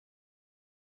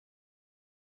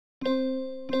Peter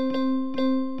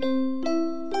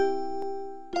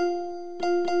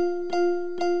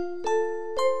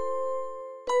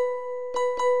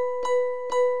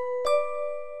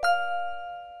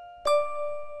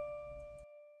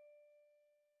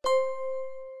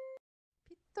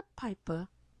Piper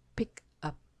picked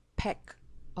a peck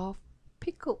of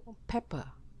pickled pepper.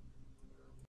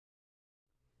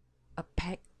 A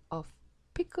peck of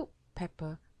pickled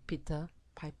pepper Peter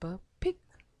Piper picked.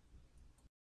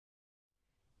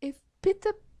 If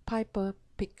Peter Piper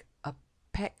picked a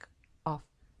peck of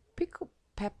pickled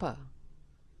pepper,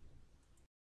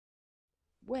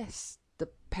 where's the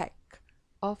peck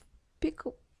of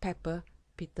pickled pepper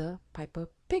Peter Piper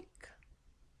picked?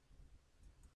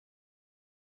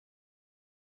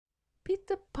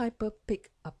 Peter Piper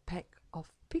picked a peck of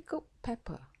pickled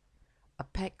pepper. A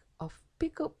peck of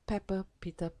pickled pepper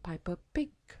Peter Piper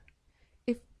picked.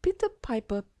 If Peter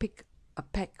Piper picked a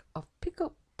peck of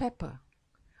pickled pepper,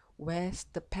 where's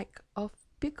the peck of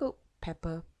pickled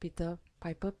pepper Peter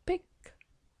Piper picked?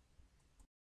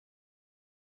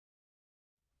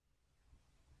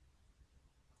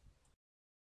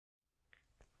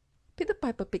 Peter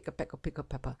Piper picked a peck of pickled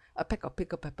pepper. A peck of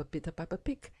pickled pepper Peter Piper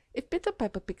picked. If Peter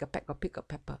Piper picked a peck of pickled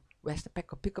pepper, where's the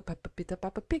peck of pickled pepper Peter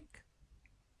Piper picked?